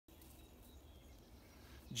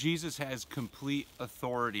Jesus has complete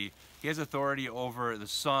authority. He has authority over the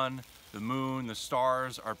sun, the moon, the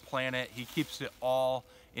stars, our planet. He keeps it all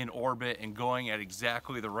in orbit and going at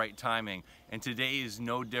exactly the right timing. And today is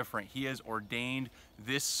no different. He has ordained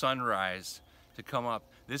this sunrise to come up.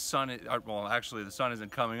 This sun, well, actually the sun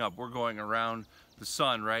isn't coming up. We're going around the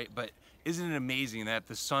sun, right? But isn't it amazing that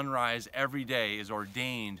the sunrise every day is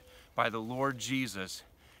ordained by the Lord Jesus?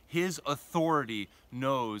 His authority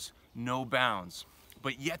knows no bounds.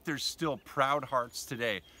 But yet there's still proud hearts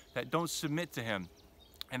today that don't submit to him.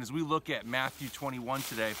 And as we look at Matthew 21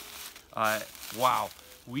 today, wow,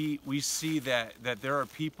 we see that there are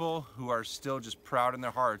people who are still just proud in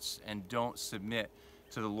their hearts and don't submit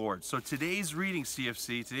to the Lord. So today's reading,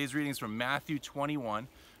 CFC, today's reading is from Matthew 21,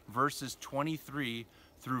 verses 23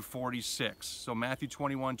 through 46. So Matthew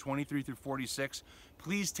 21, 23 through 46.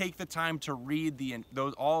 Please take the time to read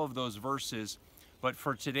all of those verses. But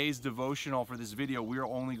for today's devotional, for this video, we are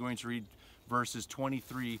only going to read verses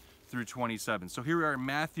 23 through 27. So here we are in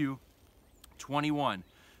Matthew 21.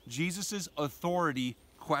 Jesus' authority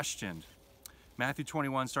questioned. Matthew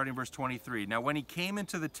 21, starting verse 23. Now when he came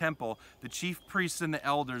into the temple, the chief priests and the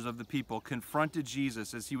elders of the people confronted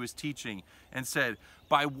Jesus as he was teaching and said,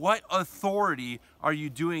 "By what authority are you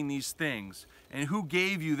doing these things? And who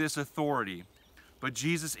gave you this authority?" But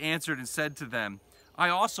Jesus answered and said to them, "I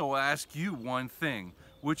also ask you one thing,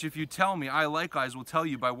 which if you tell me, I likewise will tell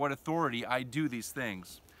you by what authority I do these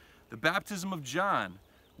things. The baptism of John,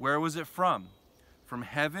 where was it from? From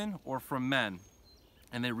heaven or from men?"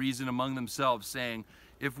 And they reasoned among themselves, saying,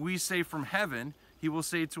 "If we say from heaven, he will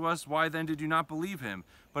say to us, why then did you not believe him?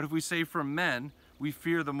 But if we say from men, we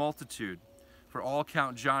fear the multitude, for all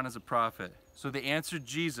count John as a prophet." So they answered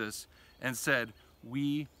Jesus and said,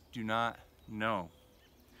 "We do not know."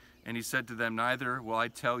 And he said to them, "Neither will I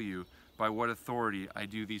tell you by what authority I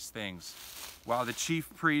do these things." Wow, the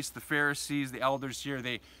chief priests, the Pharisees, the elders here,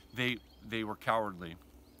 they were cowardly.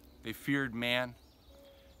 They feared man,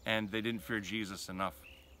 and they didn't fear Jesus enough.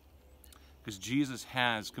 Because Jesus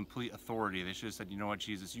has complete authority. They should have said, "You know what,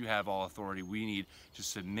 Jesus, you have all authority. We need to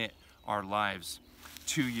submit our lives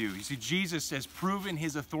to you." You see, Jesus has proven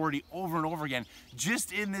his authority over and over again.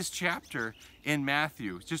 Just in this chapter in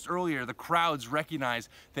Matthew, just earlier, the crowds recognize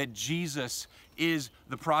that Jesus is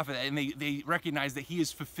the prophet, and they recognize that he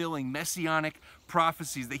is fulfilling messianic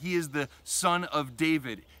prophecies, that he is the son of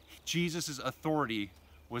David. Jesus' authority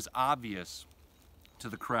was obvious to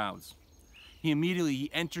the crowds. He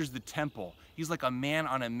immediately enters the temple. He's like a man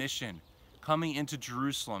on a mission coming into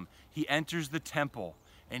Jerusalem. He enters the temple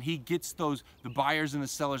and he gets the buyers and the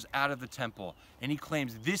sellers out of the temple, and he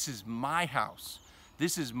claims, "This is my house.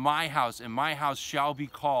 This is my house, and my house shall be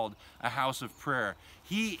called a house of prayer."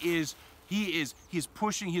 He is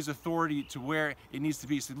pushing his authority to where it needs to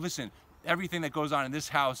be. He said, "Listen, everything that goes on in this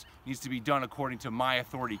house needs to be done according to my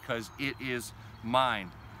authority, because it is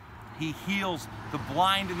mine." He heals the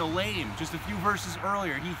blind and the lame. Just a few verses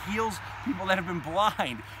earlier, he heals people that have been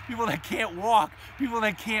blind, people that can't walk, people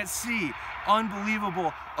that can't see.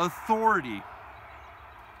 Unbelievable authority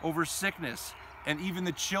over sickness. And even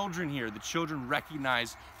the children here, the children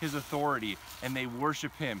recognize his authority and they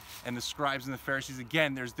worship him. And the scribes and the Pharisees,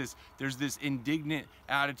 again, there's this indignant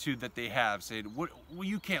attitude that they have, saying, "Well,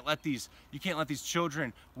 you can't let these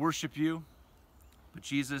children worship you." But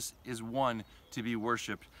Jesus is one to be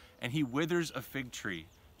worshiped, and he withers a fig tree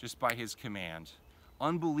just by his command.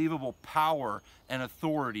 Unbelievable power and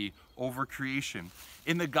authority over creation.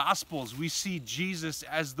 In the Gospels, we see Jesus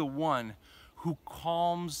as the one who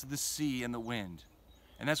calms the sea and the wind.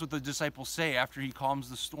 And that's what the disciples say after he calms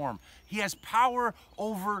the storm. He has power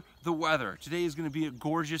over the weather. Today is going to be a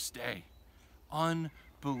gorgeous day.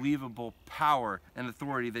 Unbelievable power and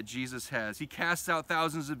authority that Jesus has. He casts out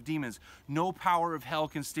thousands of demons. No power of hell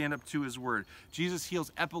can stand up to his word. Jesus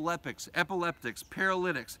heals epileptics,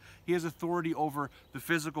 paralytics. He has authority over the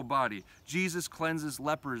physical body. Jesus cleanses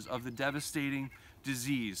lepers of the devastating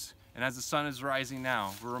disease. And as the sun is rising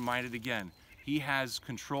now, we're reminded again, he has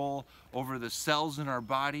control over the cells in our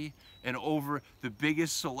body and over the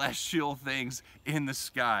biggest celestial things in the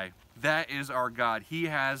sky. That is our God. He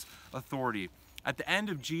has authority. At the end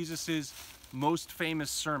of Jesus's most famous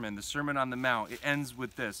sermon, the Sermon on the Mount, it ends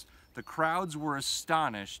with this: "The crowds were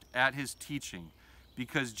astonished at his teaching,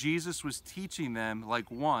 because Jesus was teaching them like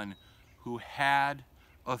one who had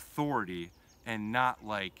authority and not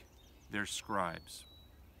like their scribes."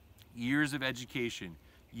 Years of education,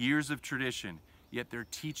 years of tradition, yet their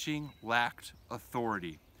teaching lacked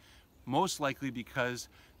authority. Most likely because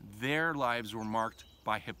their lives were marked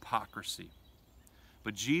by hypocrisy.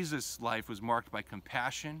 But Jesus' life was marked by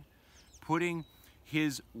compassion, putting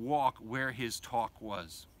his walk where his talk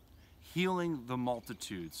was, healing the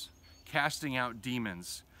multitudes, casting out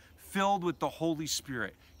demons, filled with the Holy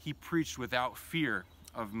Spirit. He preached without fear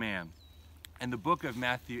of man. And the book of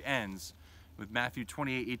Matthew ends with Matthew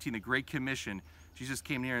 28:18, the Great Commission. Jesus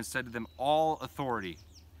came near and said to them, all authority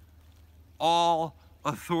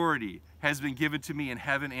has been given to me in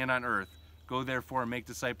heaven and on earth. Go therefore and make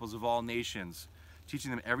disciples of all nations,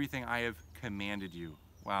 teaching them everything I have commanded you.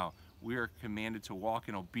 Wow, we are commanded to walk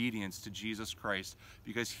in obedience to Jesus Christ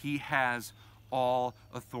because he has all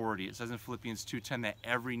authority. It says in Philippians 2:10 that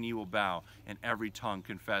every knee will bow and every tongue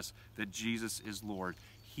confess that Jesus is Lord.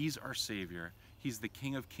 He's our Savior. He's the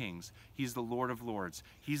King of Kings. He's the Lord of Lords.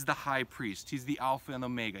 He's the High Priest. He's the Alpha and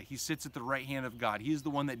Omega. He sits at the right hand of God. He is the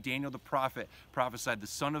one that Daniel the prophet prophesied, the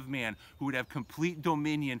Son of Man, who would have complete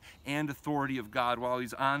dominion and authority of God while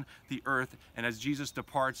he's on the earth. And as Jesus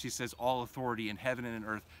departs, he says, all authority in heaven and in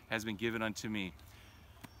earth has been given unto me.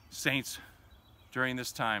 Saints, during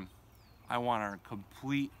this time, I want our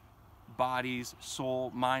complete bodies, soul,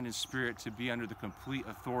 mind, and spirit to be under the complete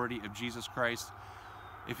authority of Jesus Christ.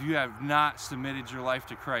 If you have not submitted your life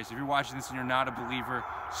to Christ, if you're watching this and you're not a believer,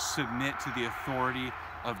 submit to the authority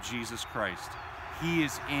of Jesus Christ. He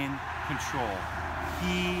is in control.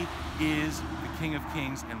 He is the King of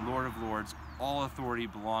Kings and Lord of Lords. All authority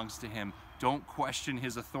belongs to him. Don't question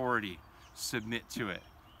his authority. Submit to it.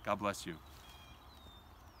 God bless you.